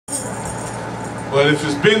But if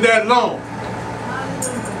it's been that long,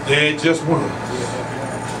 there ain't just one.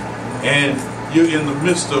 And you're in the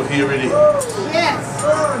midst of here it is. Yes.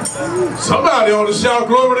 Somebody ought to shout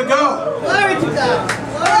glory to God. Glory to God.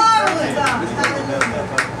 Glory to God.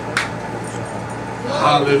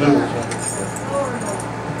 Hallelujah.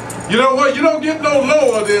 You know what? You don't get no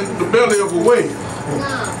lower than the belly of a whale.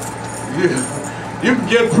 You can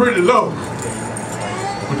get pretty low.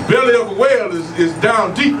 But the belly of a whale is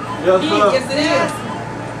down deep. Yes, it is.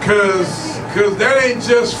 Cause that ain't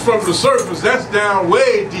just from the surface. That's down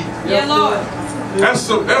way deep. Yeah, Lord. That's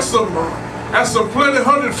some plenty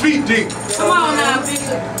 100 feet deep. Come on now,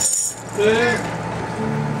 Bishop.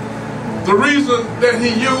 The reason that he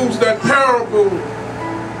used that parable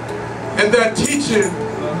and that teaching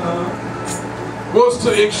was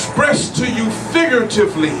to express to you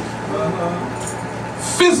figuratively,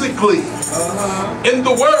 physically, in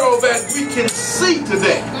the world that we can see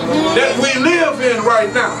today, that we live in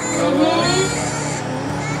right now,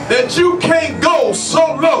 that you can't go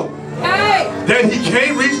so low that he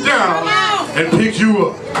can't reach down and pick you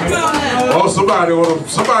up. Oh, somebody ought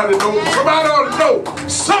to know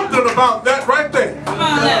something about that right there.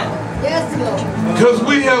 Yes, Lord. Because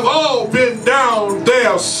we have all been down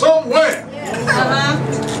there somewhere.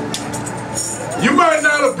 You might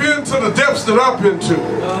not have been to the depths that I've been to.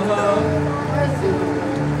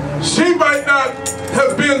 She might not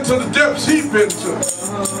have been to the depths he's been to.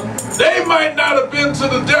 They might not have been to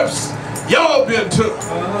the depths y'all been to.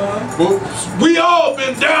 But we all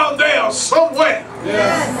been down there somewhere.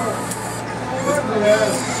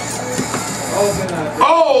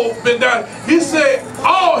 All been down. He said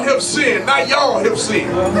all have sinned, not y'all have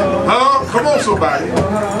sinned. Come on, somebody.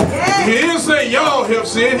 He didn't say y'all have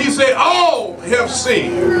sinned. He said all have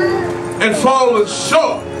sinned and fallen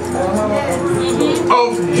short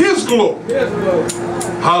of his glory.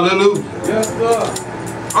 Hallelujah.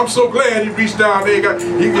 I'm so glad he reached down there.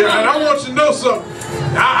 And I want you to know something.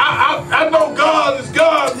 I know God is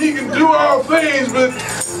God. He can do all things, but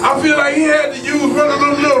I feel like he had to use one of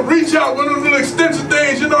those little reach out, one of those little extension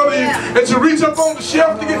things, you know, and to reach up on the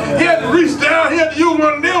shelf to get. He had to reach down. He had to use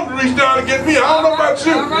one of them to reach down to get me. I don't know about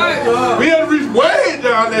you. We had to reach way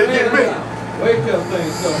down there to get me. Wait till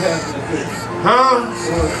things start happening.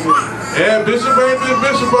 Yeah, Bishop ain't been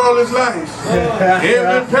bishop all his life. He ain't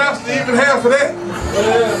been pastor even half of that.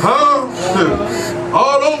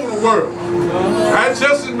 All over the world. Not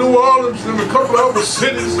just in New Orleans and a couple of other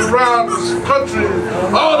cities around this country.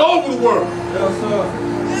 All over the world.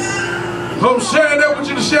 I'm sharing that with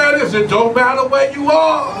you to share this. It don't matter where you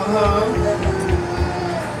are.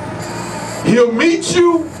 He'll meet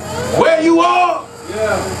you where you are.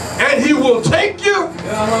 And he will take you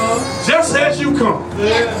just as you come.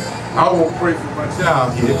 I will pray for my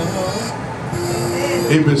child here.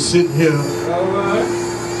 He's been sitting here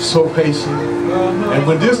so patient. And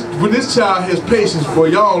when this child has patience for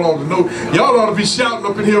y'all ought to know, y'all ought to be shouting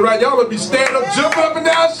up in here, right? Y'all ought to be standing up, jumping up and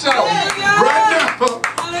down, shouting right now.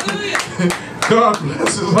 God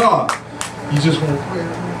bless his heart. You just want to pray.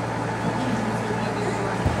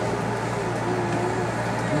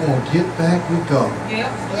 You want to get back with God.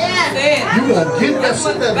 You want to get back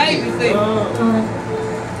with that baby.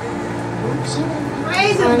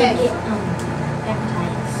 Praise him, baby.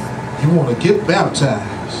 You want to get baptized.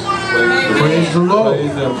 Praise the Lord.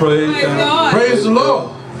 Praise the Lord.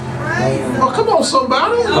 Oh, come on,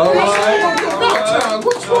 somebody. All right. Get baptized.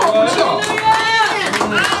 What's wrong with y'all?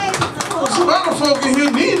 Some other folk in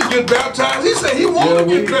here need to get baptized. He said he wanted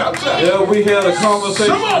to get baptized. Yeah, we had a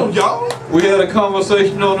conversation. Come on, y'all. We had a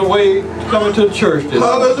conversation on the way coming to the church.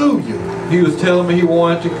 Hallelujah. He was telling me he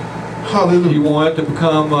wanted to. Hallelujah. He wanted to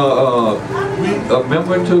become a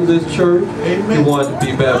member to this church. Amen. He wanted to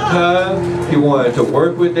be baptized. He wanted to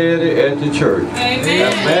work with Daddy at the church. Amen.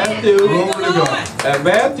 And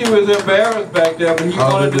Matthew is embarrassed back there, but he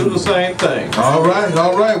wanted to do the same thing. All right.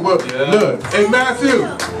 Well, look, hey Matthew,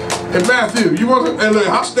 you want to? Hey, look,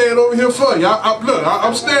 I'll stand over here for you. Look,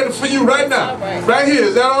 I'm standing for you right now. Right here.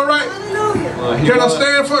 Is that all right? Can I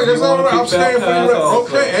stand for you? That's all right. I'm standing for you. Right.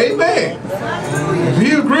 Okay. Amen. If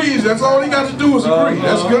he agrees, that's all he got to do is agree.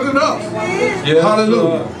 That's good enough. Yes,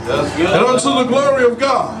 Hallelujah. That's good. And unto the glory of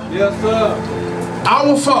God. Yes, sir.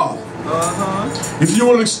 Our Father. If you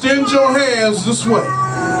will extend your hands this way,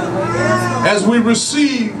 as we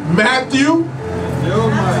receive Matthew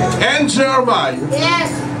and Jeremiah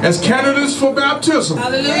as candidates for baptism,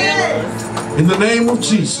 in the name of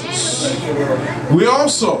Jesus, we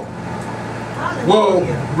also will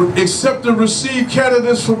accept and receive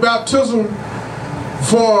candidates for baptism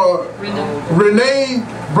for Renee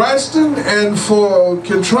Bryston and for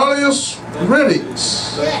Kentralius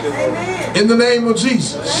Reddings. In the name of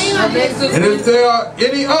Jesus. And if there are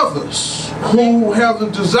any others who have the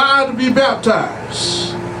desire to be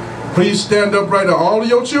baptized, please stand up right now. All of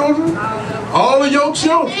your children? All of your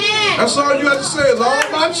children. That's all you got to say is all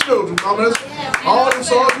my children. Mama.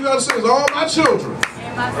 That's all you got to say is all my children.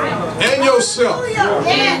 And yourself.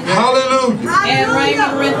 Hallelujah.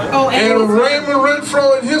 And Raymond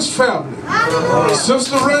Renfro and his family.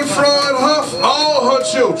 Sister Renfro and all her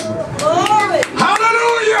children.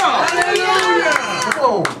 Hallelujah. Come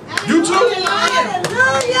on. You too?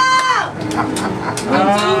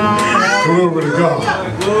 Glory to God.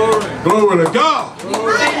 Glory to God.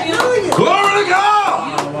 Glory to God.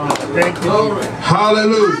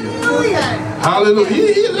 Hallelujah.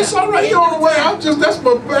 Hallelujah. That's all right. You're on the way.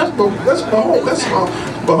 That's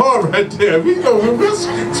my heart right there. We go. Let's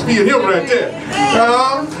speak of him right there.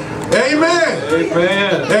 Amen.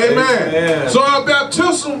 Amen. Amen. So our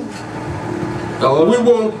baptism, we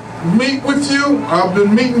will meet with you. I've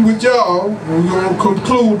been meeting with y'all. We're going to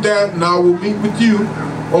conclude that, and I will meet with you.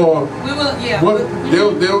 Or we will, yeah.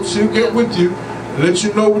 She'll get with you, let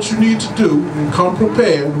you know what you need to do, and come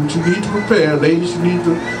prepared. What you need to prepare, ladies.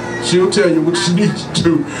 She'll tell you what you need to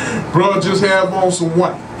do. Bro, just have on some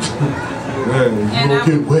white. And you'll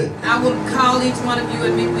get wet. I will call each one of you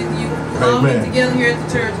and meet with you. We'll all meet together here at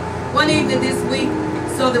the church one evening this week,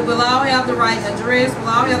 so that we'll all have the right address, we'll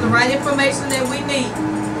all have the right information that we need.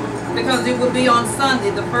 Because it will be on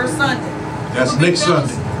Sunday, the first Sunday. That's next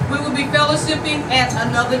Sunday. We will be fellowshipping at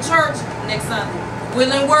another church next Sunday.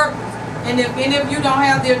 Willing workers. And if any of you don't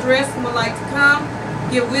have the address and would like to come,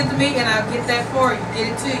 get with me and I'll get that for you.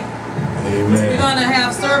 Get it to you. Amen. We're going to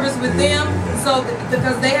have service with them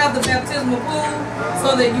because they have the baptismal pool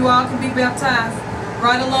so that you all can be baptized.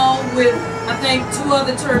 Right along with, I think, 2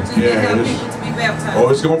 other churches that have people to be baptized. Oh,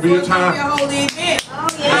 it's going to be a time. It's going to be a holy event.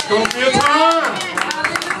 It's going to be a time.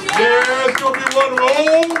 Yeah, it's going to be one of the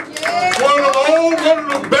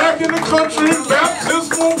back in the country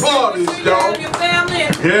baptismal parties, y'all.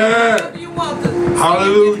 Yeah.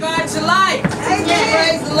 Hallelujah. God your life.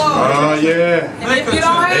 Praise the Lord. Yeah. And if you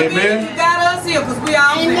don't have me, you got us here because we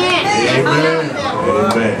all here. Amen.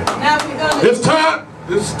 Amen. Now we're gonna. It's time.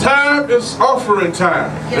 It's time. It's offering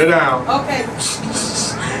time. Sit down. Okay.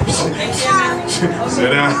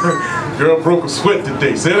 Sit down. Girl broke a sweat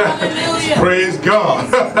today. Sit down. Hallelujah. Praise God.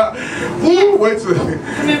 Woo, wait till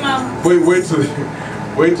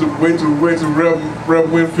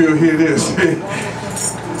Reverend Winfield hear this.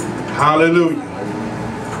 Hallelujah.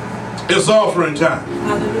 It's offering time.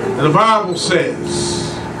 And the Bible says,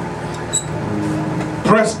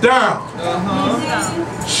 pressed down,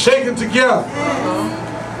 shaken together,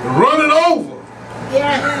 running over,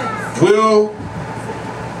 will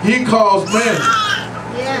he cause man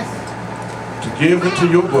to give into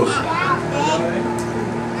your bosom.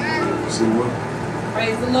 See what?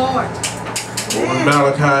 Praise the Lord. When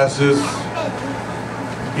Malachi says,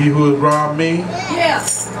 he who has robbed me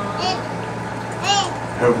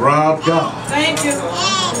have robbed God. Thank you.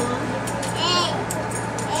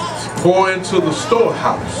 Pour into the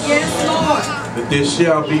storehouse. Yes, Lord. That there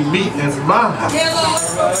shall be meat in my house. Yes,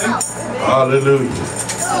 Lord. Hallelujah.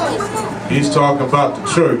 He's talking about the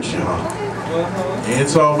church, y'all. He ain't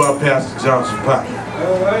talking about Pastor Johnson Pocket.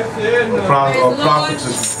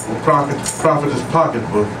 Prophetess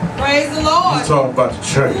pocketbook. Praise the Lord. He's talking about the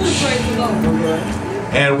church. Praise the Lord.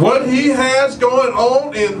 And what he has going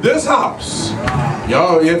on in this house.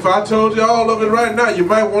 Y'all, if I told you all of it right now, you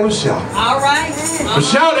might want to shout. All right. But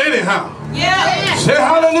shout anyhow. Yeah. Say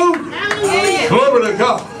hallelujah. Yeah. Glory to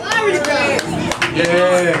God. Glory to God.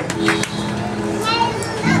 Yeah.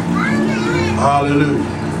 Hallelujah.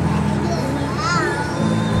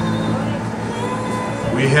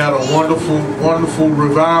 We had a wonderful, wonderful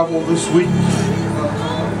revival this week.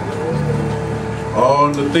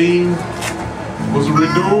 The theme was a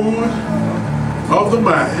renewal of the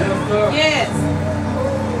mind. Yes.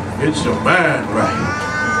 Get your mind right.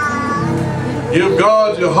 Give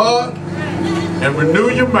God your heart and renew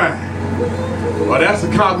your mind. Well, that's a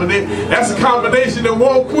combination. That's a combination that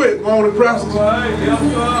won't quit, won't it, Pastor?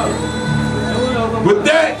 With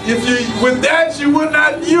that, you would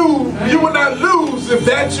not lose if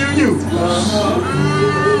that you use.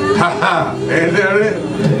 Ha ha. And there it is.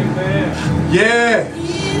 Yeah.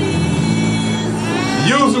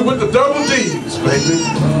 Use it with the double D's, baby.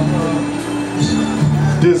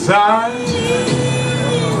 Desire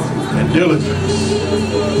and diligence.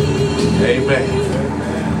 Amen.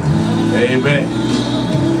 Amen.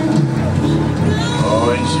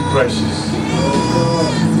 Oh, ain't she precious?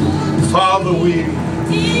 Father, we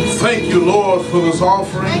Thank you, Lord, for this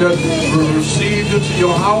offering that we received into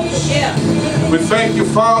your house. We thank you,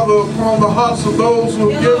 Father, upon the hearts of those who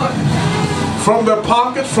have given from their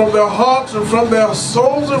pockets, from their hearts, and from their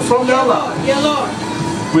souls, and from their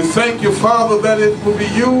lives. We thank you, Father, that it will be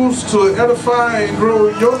used to edify and grow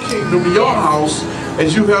your kingdom, your house,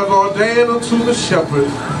 as you have ordained unto the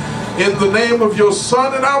shepherd. In the name of your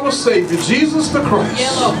Son and our Savior, Jesus the Christ.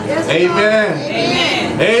 Amen.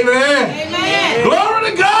 Amen. Amen. Amen.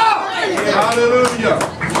 Glory to God. Hallelujah.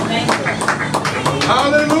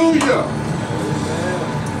 Hallelujah.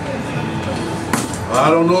 I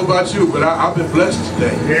don't know about you, but I've been blessed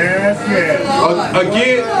today. Yes, yes.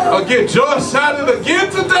 Again, joy shouted again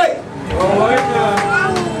today.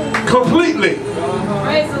 Completely.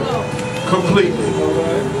 Praise the Lord. Completely.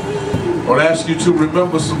 I'll ask you to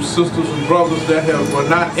remember some sisters and brothers that were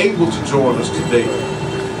not able to join us today.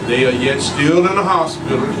 They are yet still in the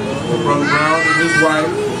hospital. Brother Brown and his wife,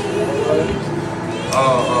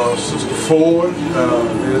 Sister Ford,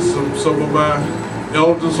 there's some of my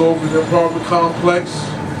elders over in the apartment complex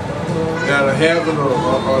that are having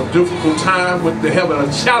a difficult time with having a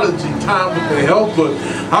challenging time with their health. But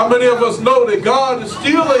how many of us know that God is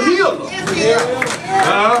still a healer?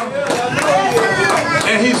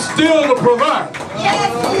 And he's still the provider.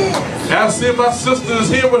 I see my sister is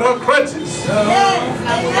here with her crutches.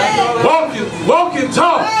 Walking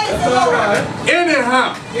tall.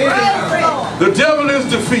 Anyhow, the devil is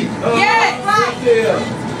defeated.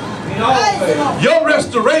 Your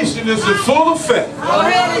restoration is in full effect. Go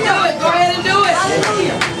ahead and do it. Go ahead and do it.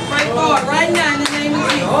 Pray for it right now in the name of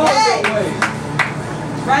Jesus.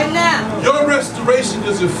 Right now. Your restoration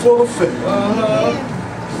is in full effect.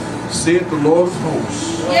 Said the Lord of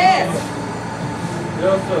hosts. Yes.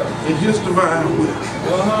 In his divine will.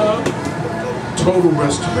 Total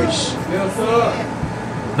restoration.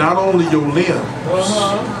 Not only your limbs,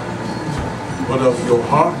 but of your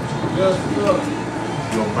heart,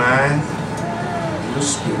 your mind, your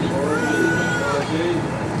spirit.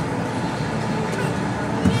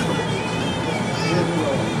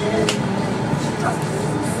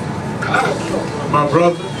 My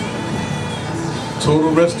brother,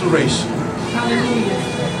 total restoration. Hallelujah.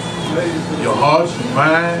 Your heart, your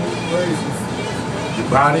mind, your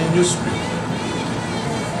body, and your spirit.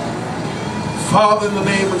 Father, in the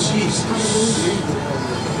name of Jesus,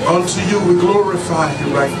 unto you we glorify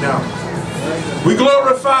you right now. We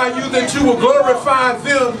glorify you that you will glorify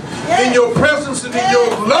them in your presence and in your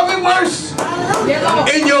loving mercy,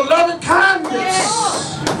 in your loving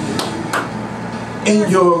kindness, in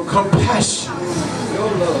your compassion,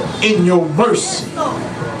 in your mercy,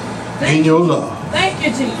 in your love. Thank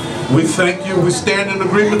you, Jesus. We thank you. We stand in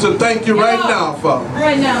agreement to thank you right now, Father.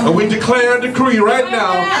 Right now. And we declare and decree right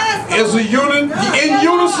now as a unit, in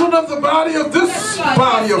unison of the body of this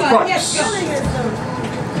body of Christ,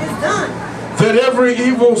 that every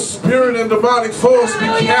evil spirit and demonic force be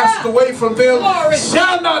cast away from them,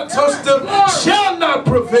 shall not touch them, shall not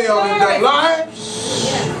prevail in their lives.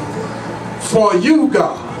 For you,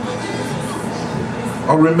 God,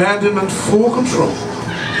 are remanding in full control.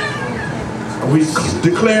 And we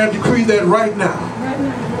declare and decree that right now.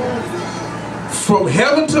 From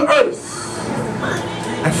heaven to earth,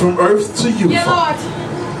 and from earth to you, Father.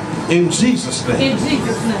 In Jesus' name. In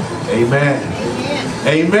Jesus' name. Amen.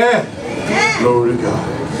 Amen. Glory to God.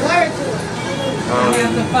 I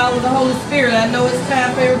have to follow the Holy Spirit. I know it's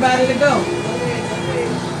time for everybody to go.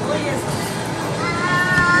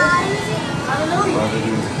 Hallelujah.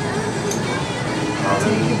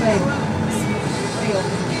 Hallelujah.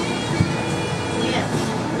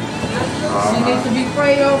 She needs to be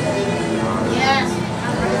prayed over. Yes.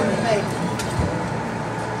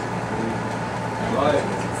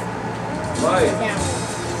 Right.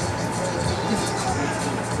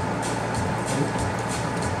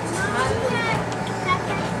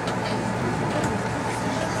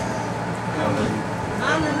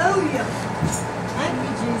 Hallelujah. Thank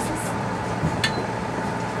you, Jesus.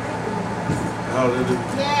 Hallelujah.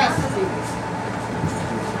 Yes.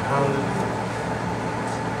 Hallelujah.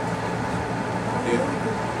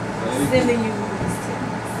 Sending you.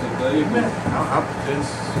 I'm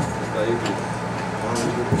just.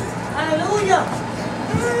 Hallelujah.